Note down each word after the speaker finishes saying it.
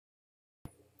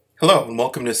Hello and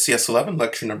welcome to CS11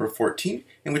 Lecture number 14,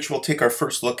 in which we'll take our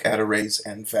first look at arrays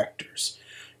and vectors.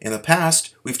 In the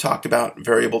past, we've talked about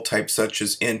variable types such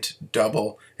as int,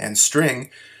 double, and string,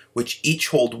 which each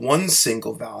hold one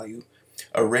single value.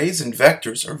 Arrays and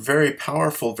vectors are very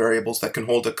powerful variables that can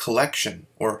hold a collection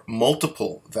or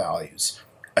multiple values.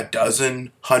 A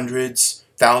dozen, hundreds,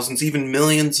 thousands, even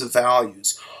millions of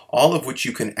values, all of which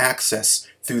you can access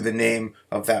through the name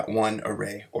of that one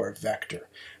array or vector.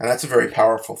 And that's a very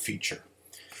powerful feature.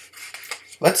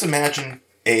 Let's imagine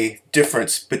a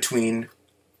difference between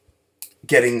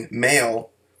getting mail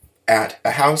at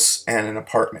a house and an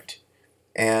apartment.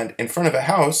 And in front of a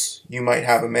house, you might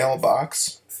have a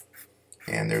mailbox,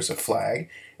 and there's a flag.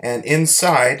 And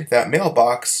inside that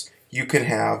mailbox, you can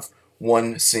have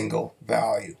one single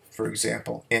value. For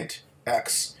example, int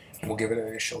x, and we'll give it an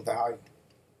initial value.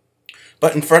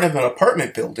 But in front of an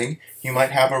apartment building, you might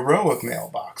have a row of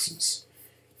mailboxes.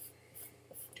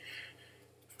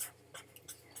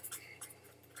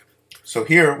 So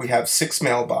here we have 6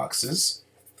 mailboxes.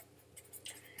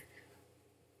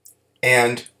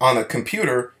 And on a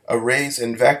computer, arrays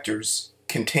and vectors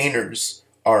containers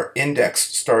are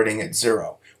indexed starting at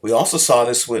 0. We also saw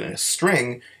this with a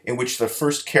string in which the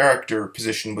first character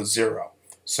position was 0.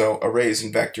 So arrays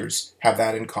and vectors have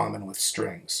that in common with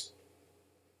strings.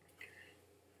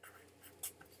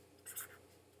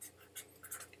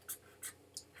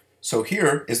 So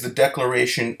here is the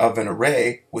declaration of an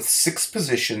array with 6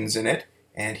 positions in it,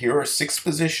 and here are 6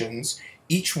 positions.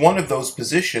 Each one of those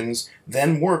positions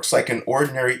then works like an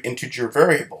ordinary integer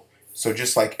variable. So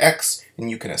just like x,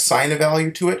 and you can assign a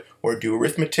value to it or do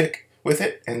arithmetic with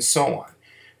it, and so on.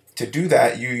 To do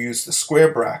that, you use the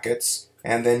square brackets,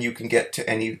 and then you can get to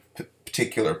any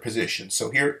particular position.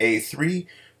 So here A3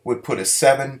 would put a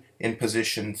 7 in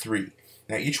position 3.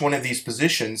 Now each one of these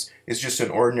positions is just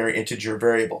an ordinary integer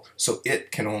variable, so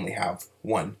it can only have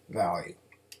one value.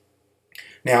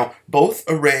 Now both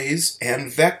arrays and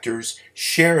vectors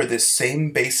share this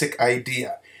same basic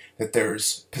idea, that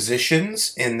there's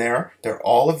positions in there, they're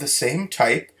all of the same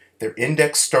type, they're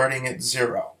indexed starting at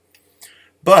 0.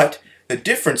 But the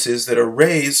difference is that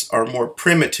arrays are more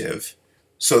primitive,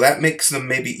 so that makes them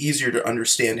maybe easier to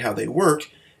understand how they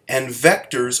work, and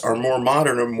vectors are more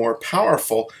modern or more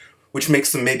powerful, which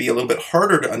makes them maybe a little bit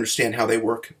harder to understand how they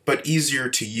work, but easier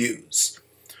to use.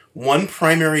 One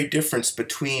primary difference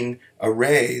between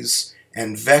arrays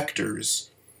and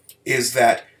vectors is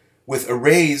that with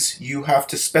arrays, you have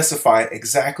to specify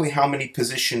exactly how many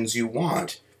positions you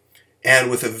want,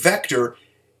 and with a vector,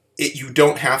 you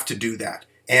don't have to do that.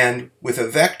 And with a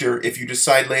vector, if you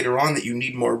decide later on that you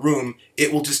need more room,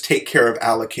 it will just take care of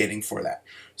allocating for that.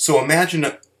 So imagine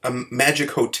a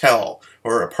magic hotel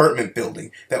or apartment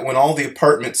building that when all the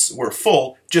apartments were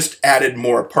full, just added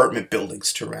more apartment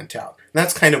buildings to rent out. And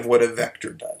that's kind of what a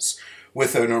vector does.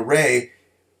 With an array,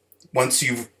 once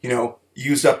you've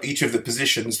used up each of the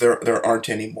positions, there aren't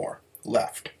any more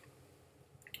left.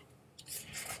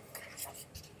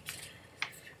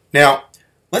 Now,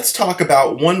 let's talk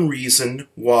about one reason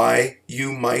why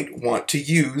you might want to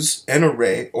use an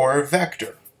array or a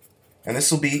vector. And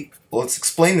this will be, let's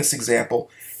explain this example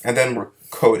and then we'll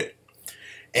code it.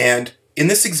 And in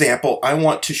this example, I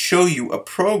want to show you a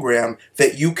program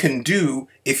that you can do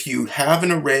if you have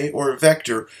an array or a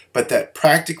vector, but that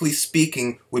practically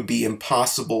speaking would be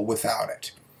impossible without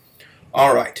it.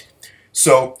 All right,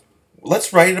 so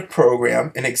let's write a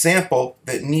program, an example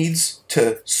that needs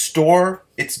to store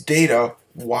its data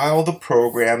while the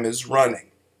program is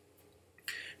running.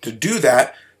 To do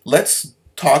that, let's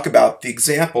talk about the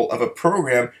example of a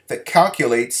program that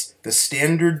calculates the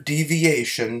standard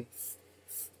deviation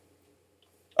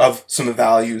of some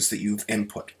values that you've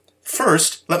input.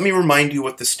 First, let me remind you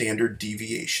what the standard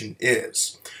deviation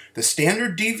is. The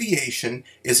standard deviation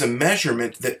is a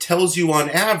measurement that tells you on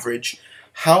average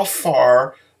how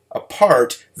far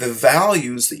apart the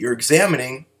values that you're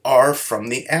examining are from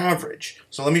the average.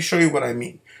 So let me show you what I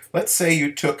mean. Let's say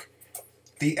you took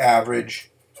the average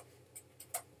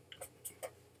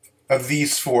of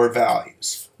these 4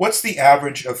 values. What's the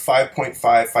average of 5.5,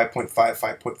 5.5,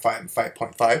 5.5, and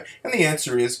 5.5? And the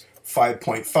answer is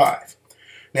 5.5.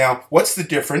 Now, what's the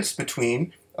difference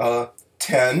between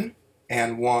 10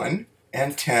 and 1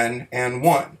 and 10 and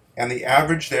 1? And the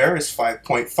average there is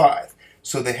 5.5.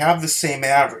 So they have the same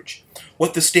average.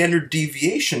 What the standard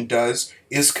deviation does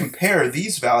is compare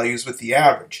these values with the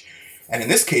average. And in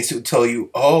this case, it would tell you,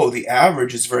 oh, the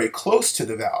average is very close to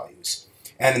the values.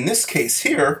 And in this case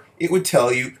here, it would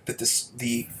tell you that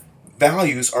the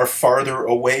values are farther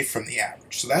away from the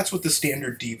average. So that's what the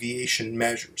standard deviation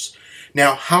measures.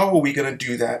 Now, how are we going to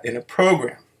do that in a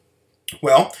program?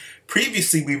 Well,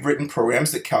 previously we've written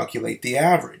programs that calculate the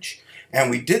average. And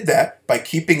we did that by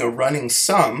keeping a running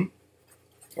sum,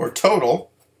 or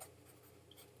total,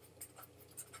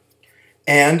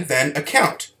 and then a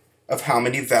count of how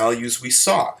many values we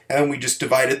saw. And we just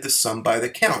divided the sum by the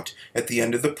count at the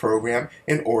end of the program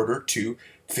in order to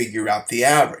figure out the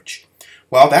average.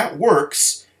 Well, that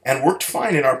works and worked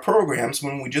fine in our programs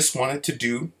when we just wanted to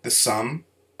do the sum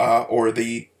or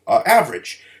the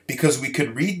average, because we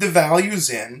could read the values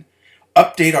in,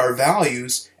 update our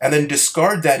values, and then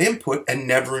discard that input and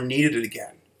never need it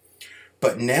again.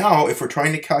 But now, if we're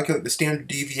trying to calculate the standard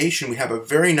deviation, we have a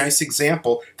very nice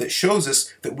example that shows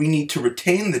us that we need to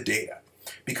retain the data.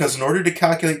 Because in order to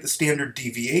calculate the standard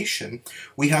deviation,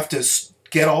 we have to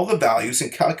get all the values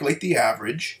and calculate the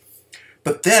average.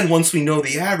 But then, once we know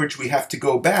the average, we have to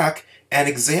go back and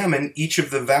examine each of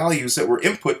the values that were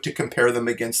input to compare them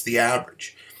against the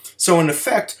average. So in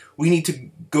effect, we need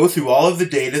to go through all of the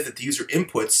data that the user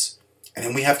inputs, and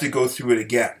then we have to go through it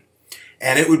again.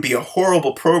 And it would be a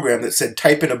horrible program that said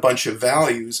type in a bunch of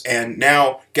values, and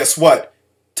now, guess what?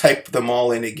 Type them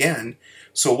all in again.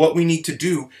 So what we need to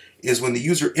do is when the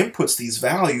user inputs these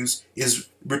values is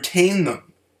retain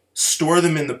them, store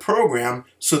them in the program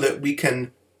so that we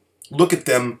can look at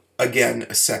them again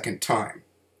a second time.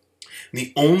 And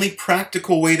the only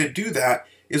practical way to do that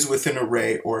is with an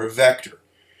array or a vector.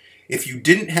 If you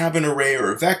didn't have an array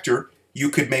or a vector, you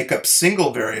could make up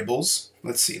single variables.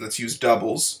 Let's see, let's use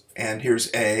doubles. And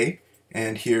here's A,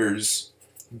 and here's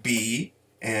B,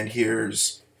 and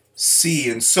here's C,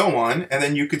 and so on. And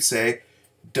then you could say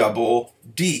double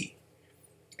D.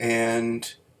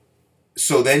 And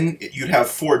so then you'd have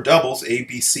 4 doubles, A,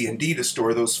 B, C, and D, to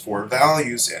store those 4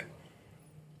 values in.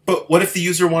 But what if the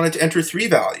user wanted to enter 3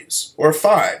 values, or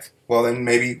 5? Well, then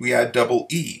maybe we add double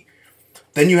E.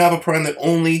 Then you have a program that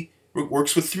only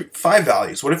works with 5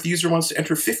 values. What if the user wants to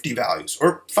enter 50 values,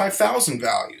 or 5,000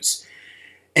 values?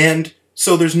 And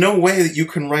so there's no way that you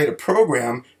can write a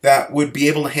program that would be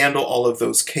able to handle all of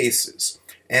those cases.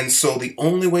 And so the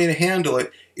only way to handle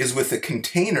it is with a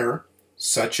container,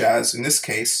 such as, in this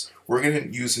case, we're going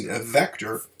to use a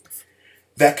vector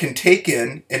that can take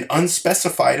in an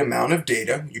unspecified amount of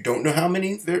data. You don't know how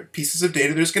many pieces of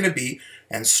data there's going to be,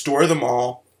 and store them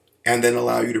all, and then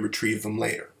allow you to retrieve them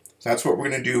later. So that's what we're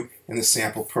going to do in the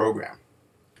sample program.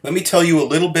 Let me tell you a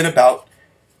little bit about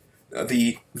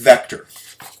the vector.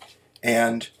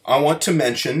 And I want to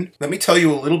mention, let me tell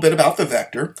you a little bit about the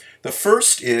vector. The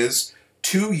first is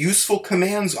 2 useful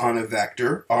commands on a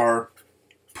vector are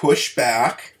push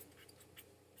back,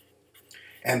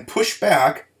 and push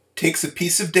back takes a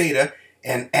piece of data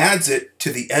and adds it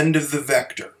to the end of the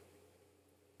vector.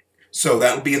 So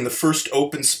that will be in the first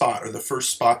open spot, or the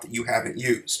first spot that you haven't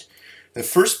used. The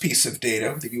first piece of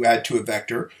data that you add to a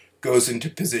vector goes into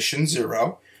position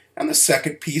 0, and the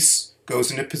second piece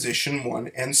goes into position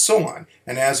 1, and so on.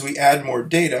 And as we add more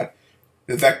data,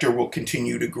 the vector will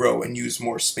continue to grow and use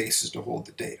more spaces to hold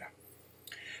the data.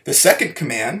 The second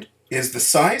command is the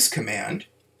size command,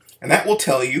 and that will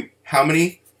tell you how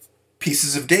many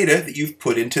pieces of data that you've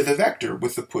put into the vector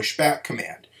with the push back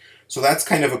command. So that's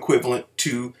kind of equivalent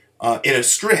to in a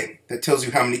string that tells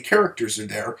you how many characters are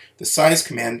there. The size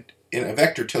command in a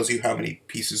vector tells you how many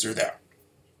pieces are there.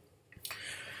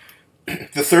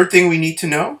 The third thing we need to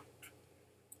know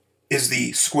is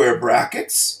the square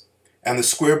brackets. And the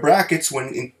square brackets,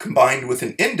 when combined with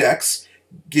an index,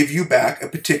 give you back a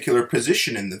particular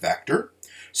position in the vector.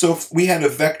 So if we had a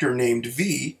vector named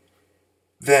v,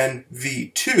 then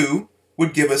v2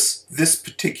 would give us this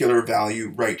particular value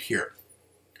right here.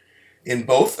 In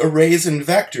both arrays and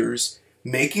vectors,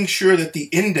 making sure that the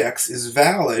index is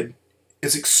valid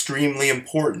is extremely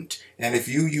important. And if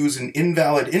you use an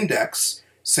invalid index,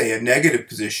 say a negative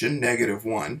position,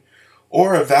 -1,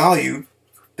 or a value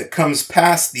that comes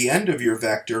past the end of your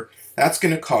vector, that's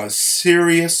going to cause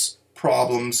serious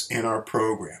problems in our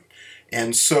program.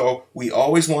 And so we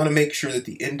always want to make sure that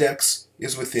the index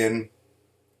is within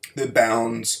the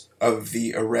bounds of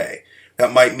the array.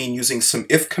 That might mean using some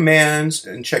if commands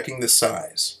and checking the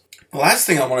size. The last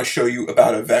thing I want to show you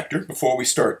about a vector before we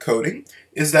start coding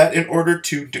is that in order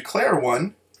to declare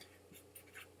one,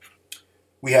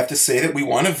 we have to say that we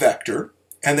want a vector,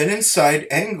 and then inside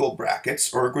angle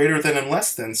brackets, or greater than and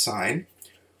less than sign,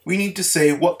 we need to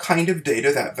say what kind of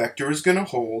data that vector is going to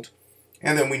hold,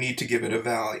 and then we need to give it a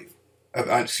value.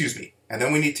 And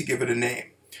then we need to give it a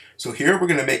name. So here we're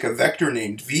going to make a vector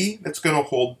named v that's going to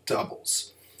hold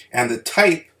doubles. And the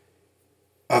type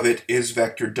of it is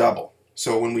vector double.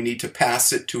 So when we need to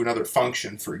pass it to another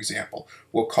function, for example,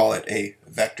 we'll call it a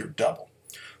vector double.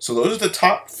 So those are the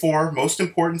top 4 most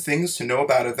important things to know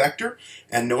about a vector,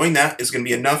 and knowing that is going to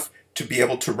be enough to be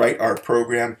able to write our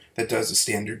program that does a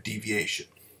standard deviation.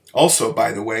 Also,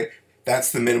 by the way,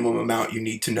 that's the minimum amount you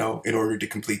need to know in order to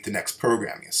complete the next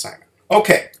programming assignment.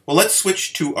 Okay, well, let's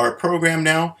switch to our program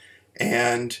now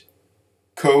and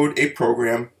code a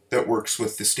program that works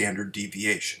with the standard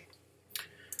deviation.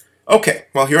 Okay,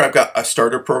 well, here I've got a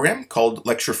starter program called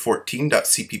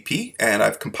Lecture14.cpp, and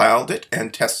I've compiled it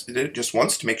and tested it just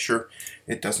once to make sure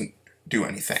it doesn't do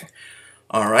anything.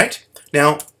 All right,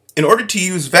 now in order to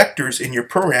use vectors in your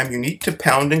program, you need to #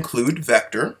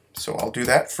 vector. So I'll do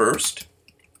that first.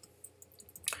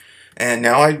 And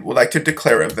now I would like to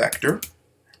declare a vector.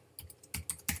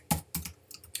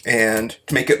 And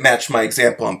to make it match my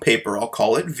example on paper, I'll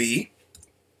call it v.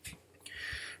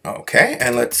 Okay,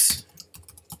 and let's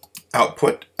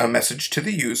output a message to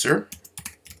the user.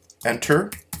 Enter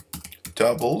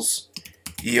doubles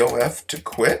EOF to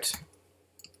quit.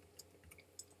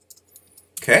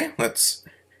 Okay, let's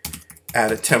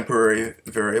add a temporary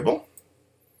variable.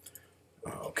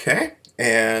 Okay,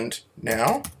 and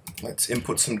now let's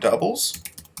input some doubles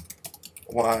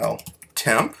while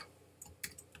temp.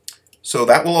 So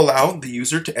that will allow the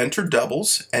user to enter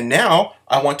doubles, and now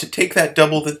I want to take that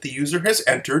double that the user has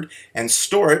entered and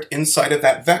store it inside of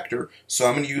that vector. So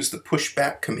I'm going to use the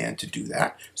pushback command to do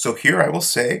that. So here I will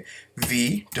say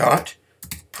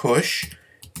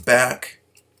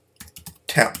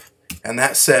v.pushbackTemp, and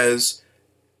that says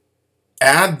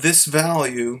add this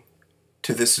value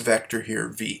to this vector here,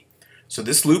 v. So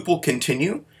this loop will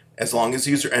continue as long as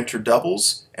the user entered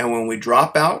doubles, and when we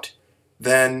drop out,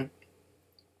 then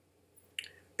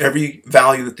every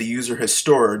value that the user has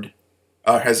stored,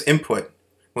 has input,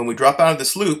 when we drop out of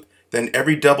this loop, then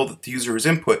every double that the user has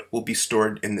input will be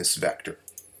stored in this vector.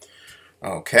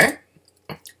 Okay,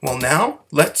 well now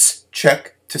let's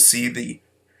check to see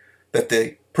that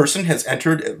the person has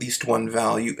entered at least one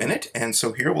value in it, and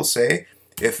so here we'll say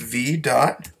if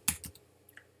v.size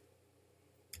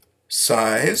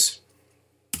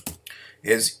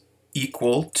is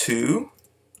equal to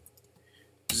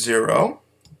 0,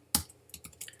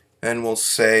 then we'll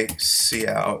say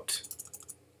cout,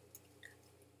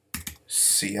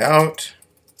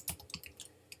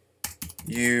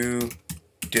 you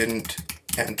didn't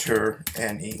enter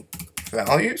any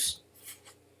values.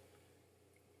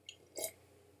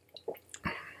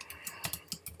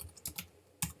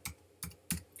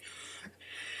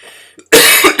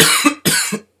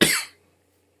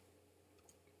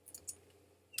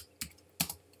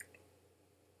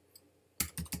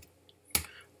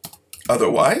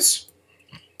 Otherwise,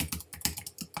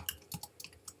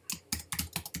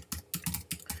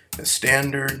 the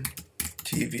standard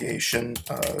deviation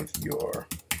of your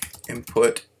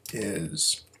input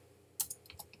is,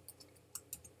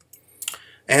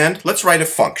 and let's write a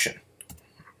function,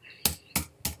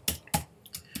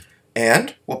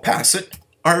 and we'll pass it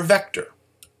our vector.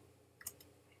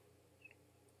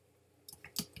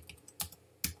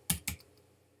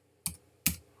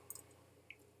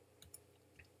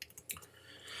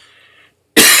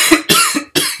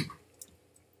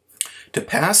 To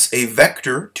pass a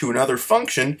vector to another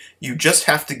function, you just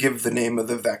have to give the name of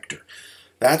the vector.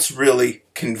 That's really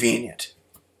convenient.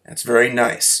 That's very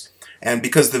nice. And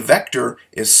because the vector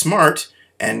is smart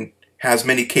and has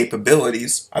many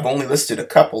capabilities, I've only listed a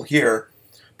couple here,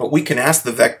 but we can ask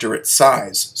the vector its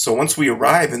size. So once we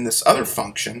arrive in this other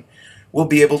function, we'll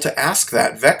be able to ask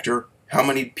that vector, how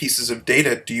many pieces of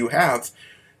data do you have?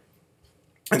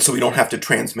 And so we don't have to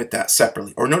transmit that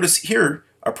separately. Or notice here,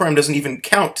 our program doesn't even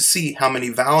count to see how many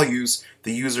values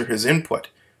the user has input.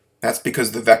 That's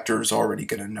because the vector is already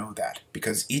going to know that.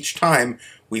 Because each time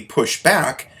we push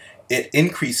back, it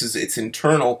increases its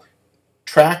internal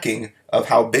tracking of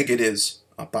how big it is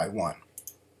by 1.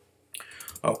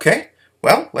 Okay,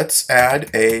 well, let's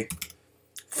add a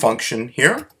function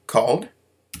here called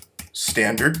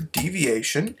standard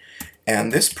deviation,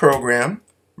 and this program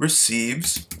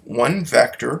receives one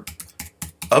vector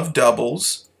of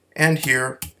doubles, and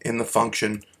here in the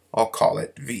function I'll call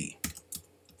it v.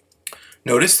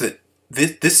 Notice that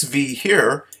this v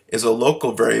here is a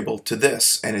local variable to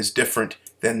this and is different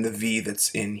than the v that's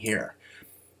in here.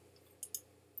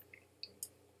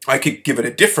 I could give it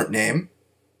a different name,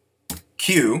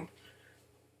 q,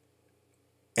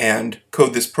 and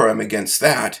code this program against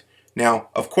that. Now,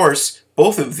 of course,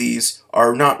 both of these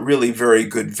are not really very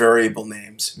good variable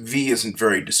names. V isn't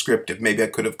very descriptive. Maybe I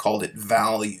could have called it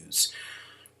values.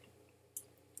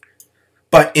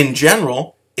 But in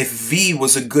general, if v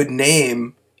was a good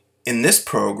name in this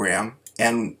program,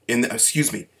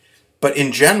 but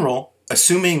in general,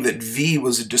 assuming that v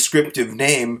was a descriptive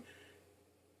name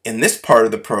in this part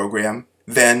of the program,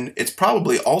 then it's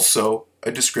probably also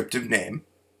a descriptive name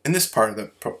in this part of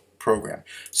the program.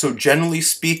 So generally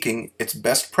speaking, it's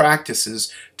best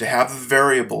practices to have the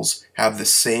variables have the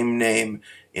same name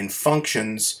in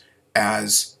functions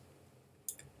as,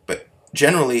 but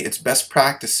generally it's best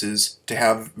practices to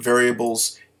have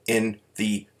variables in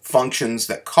the functions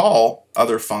that call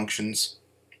other functions.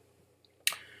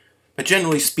 But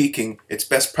generally speaking, it's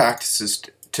best practices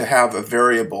to have a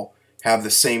variable have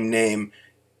the same name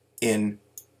in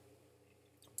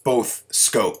both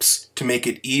scopes to make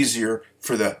it easier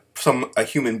for a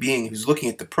human being who's looking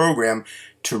at the program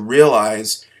to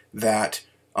realize that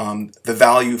the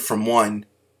value from one,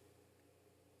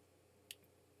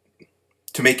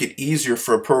 to make it easier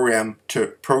for a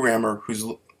programmer who's,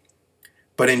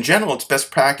 but in general it's best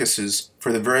practices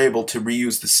for the variable to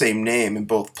reuse the same name in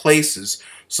both places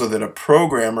so that a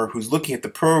programmer who's looking at the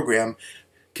program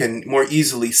can more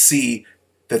easily see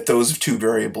that those two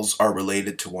variables are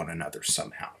related to one another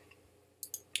somehow.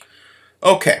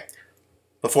 Okay,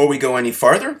 before we go any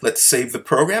farther, let's save the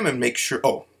program and make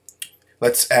sure,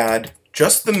 let's add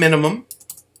just the minimum.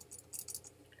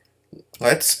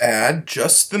 Let's add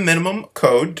just the minimum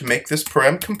code to make this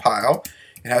program compile.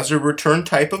 It has a return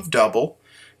type of double,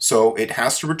 so it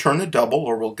has to return a double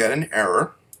or we'll get an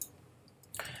error.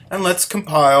 And let's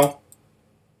compile.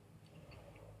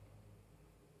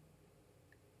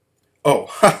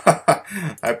 Oh,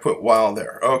 I put while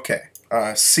there. Okay,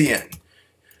 CN.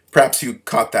 Perhaps you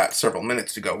caught that several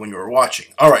minutes ago when you were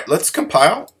watching. All right, let's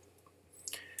compile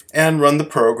and run the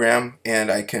program, and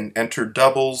I can enter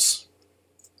doubles.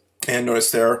 And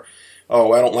notice there,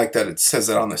 oh, I don't like that it says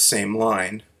that on the same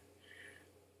line.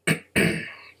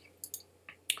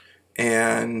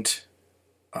 And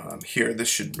here, this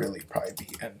should really probably be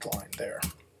end line there.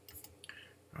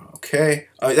 Okay,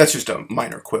 that's just a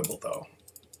minor quibble though.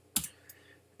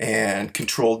 And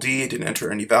Control D, didn't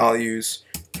enter any values.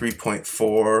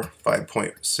 3.4,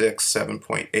 5.6,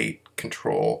 7.8,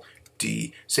 Control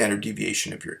D, standard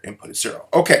deviation of your input is 0.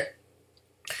 Okay,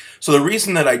 so the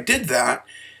reason that I did that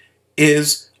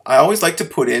is I always like to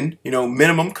put in,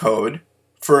 minimum code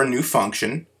for a new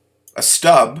function, a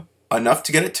stub, enough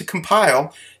to get it to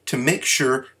compile to make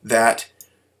sure that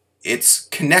it's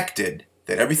connected,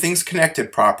 that everything's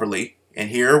connected properly. And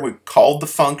here we called the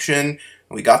function,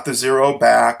 and we got the 0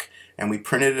 back, and we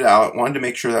printed it out. Wanted to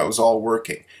make sure that was all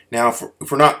working. Now,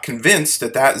 if we're not convinced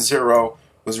that that 0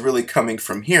 was really coming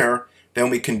from here, then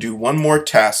we can do one more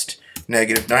test,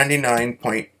 negative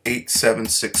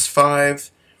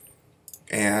 99.8765,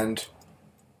 and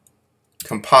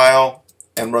compile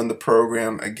and run the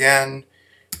program again,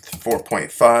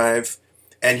 4.5.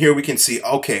 And here we can see,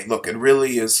 okay, look, it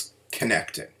really is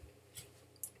connected.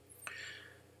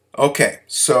 Okay,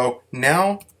 so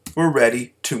now we're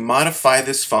ready to modify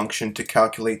this function to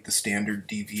calculate the standard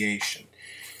deviation.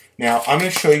 Now, I'm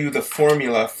going to show you the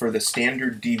formula for the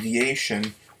standard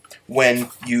deviation when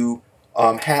you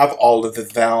have all of the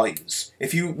values.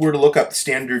 If you were to look up the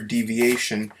standard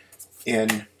deviation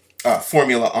in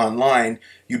formula online,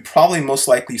 you'd probably most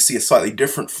likely see a slightly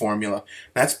different formula.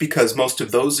 That's because most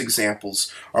of those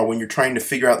examples are when you're trying to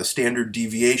figure out the standard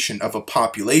deviation of a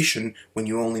population when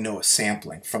you only know a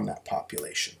sampling from that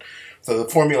population. So the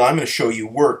formula I'm going to show you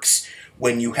works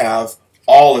when you have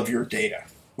all of your data,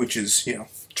 which is,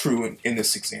 true in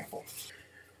this example.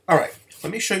 All right,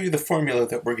 let me show you the formula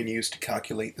that we're going to use to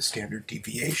calculate the standard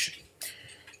deviation.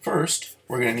 First,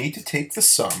 we're going to need to take the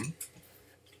sum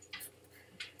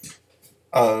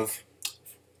of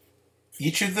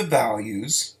each of the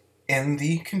values in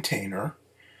the container.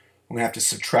 We're going to have to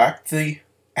subtract the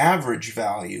average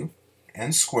value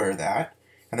and square that,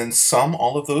 and then sum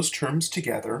all of those terms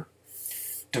together,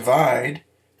 divide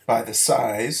by the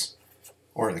size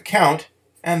or the count,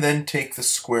 and then take the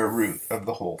square root of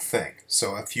the whole thing.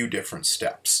 So a few different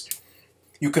steps.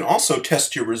 You can also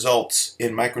test your results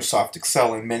in Microsoft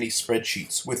Excel and many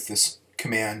spreadsheets with this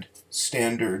command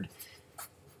standard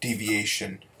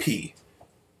deviation P.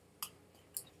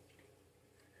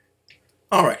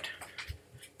 All right,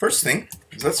 first thing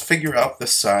is let's figure out the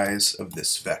size of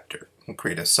this vector. We'll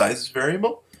create a size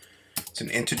variable. It's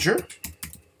an integer.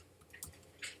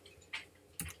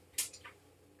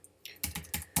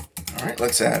 All right,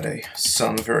 let's add a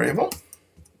sum variable.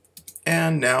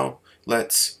 And now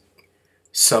let's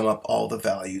sum up all the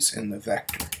values in the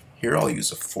vector. Here I'll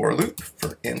use a for loop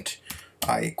for int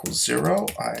I equals 0,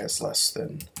 I is less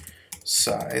than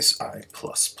size I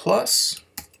plus plus.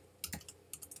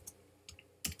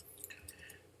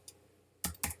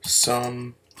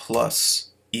 Sum plus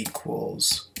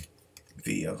equals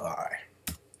v of I.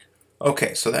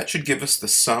 Okay, so that should give us the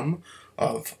sum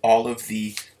of all of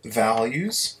the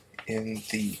values in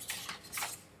the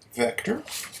vector.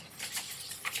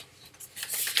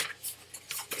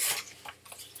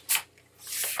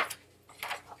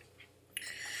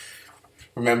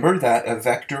 Remember that a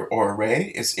vector or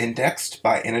array is indexed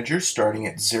by integers starting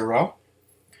at 0.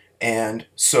 And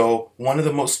so one of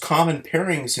the most common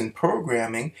pairings in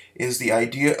programming is the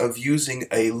idea of using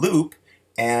a loop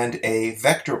and a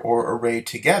vector or array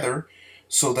together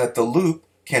so that the loop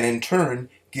can in turn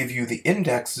give you the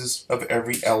indexes of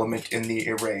every element in the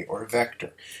array or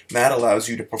vector. And that allows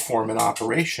you to perform an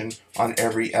operation on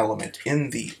every element in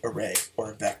the array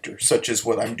or vector, such as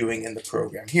what I'm doing in the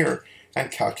program here and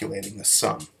calculating the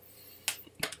sum.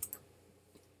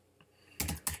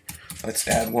 Let's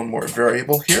add one more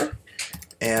variable here,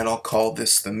 and I'll call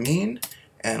this the mean,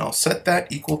 and I'll set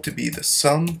that equal to be the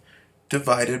sum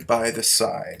divided by the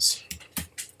size.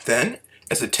 Then,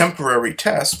 as a temporary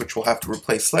test, which we'll have to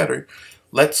replace later,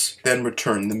 let's then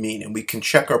return the mean, and we can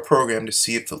check our program to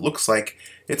see if it looks like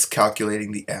it's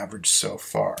calculating the average so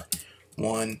far.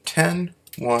 1, 10,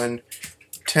 1,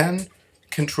 10,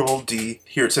 Control D.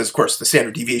 Here it says, of course, the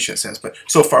standard deviation it says, but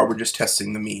so far we're just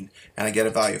testing the mean, and I get a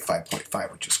value of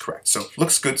 5.5, which is correct. So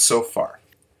looks good so far.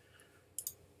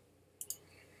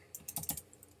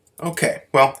 Okay,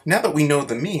 well, now that we know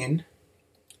the mean,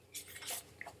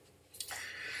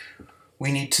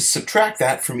 we need to subtract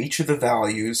that from each of the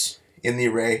values in the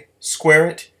array, square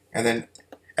it, and then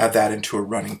add that into a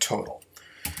running total.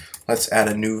 Let's add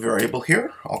a new variable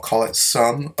here. I'll call it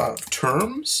sum of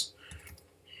terms.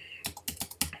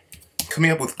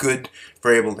 Coming up with good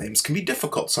variable names can be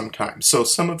difficult sometimes. So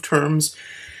sum of terms,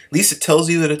 at least it tells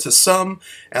you that it's a sum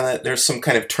and that there's some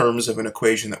kind of terms of an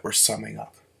equation that we're summing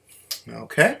up.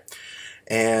 Okay,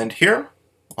 and here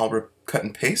I'll cut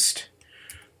and paste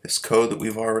this code that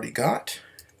we've already got.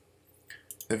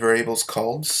 The variable's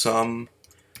called sum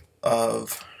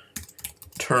of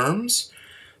terms,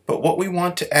 but what we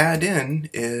want to add in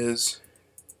is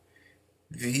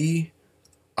vi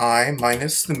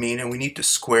minus the mean, and we need to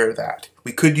square that.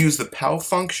 We could use the POW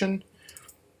function,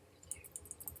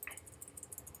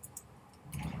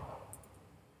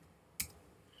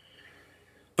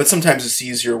 but sometimes it's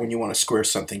easier when you want to square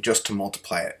something just to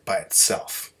multiply it by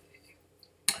itself.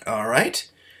 All right,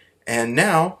 and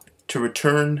now to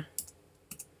return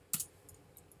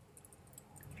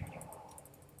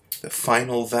the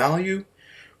final value,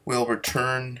 we'll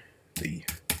return the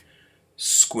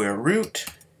square root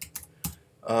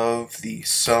of the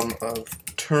sum of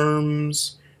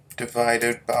terms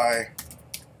divided by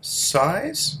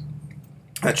size.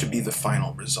 That should be the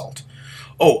final result.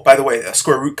 Oh, by the way, a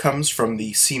square root comes from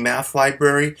the CMath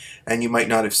library, and you might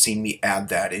not have seen me add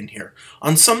that in here.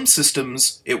 On some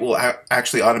systems, it will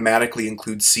actually automatically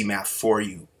include CMath for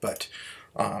you, but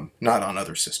not on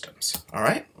other systems. All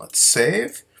right, let's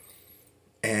save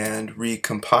and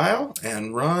recompile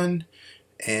and run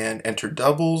and enter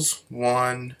doubles,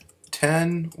 1,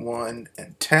 10, 1,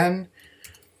 and 10.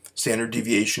 Standard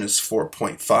deviation is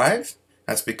 4.5.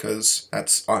 That's because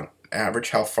that's on average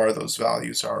how far those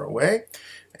values are away.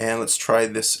 And let's try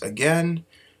this again,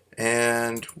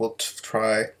 and we'll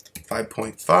try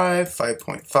 5.5,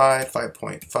 5.5,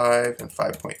 5.5, and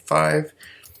 5.5.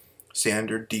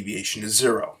 Standard deviation is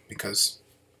 0 because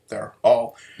they're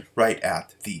all right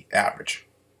at the average.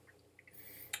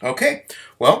 Okay,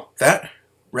 well, that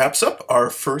wraps up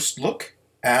our first look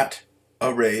at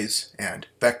arrays and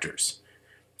vectors.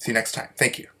 See you next time.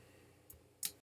 Thank you.